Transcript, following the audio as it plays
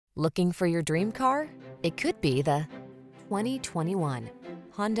Looking for your dream car? It could be the 2021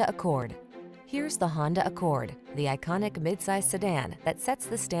 Honda Accord. Here's the Honda Accord, the iconic midsize sedan that sets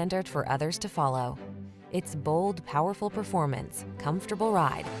the standard for others to follow. Its bold, powerful performance, comfortable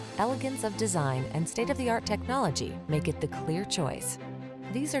ride, elegance of design, and state-of-the-art technology make it the clear choice.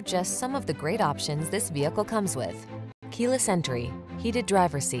 These are just some of the great options this vehicle comes with: keyless entry, heated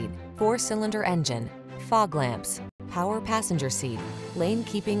driver's seat, 4-cylinder engine, fog lamps, power passenger seat, lane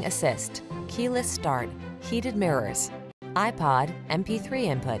keeping assist, keyless start, heated mirrors, iPod, MP3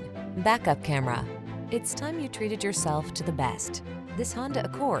 input, backup camera. It's time you treated yourself to the best. This Honda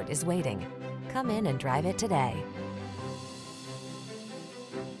Accord is waiting. Come in and drive it today.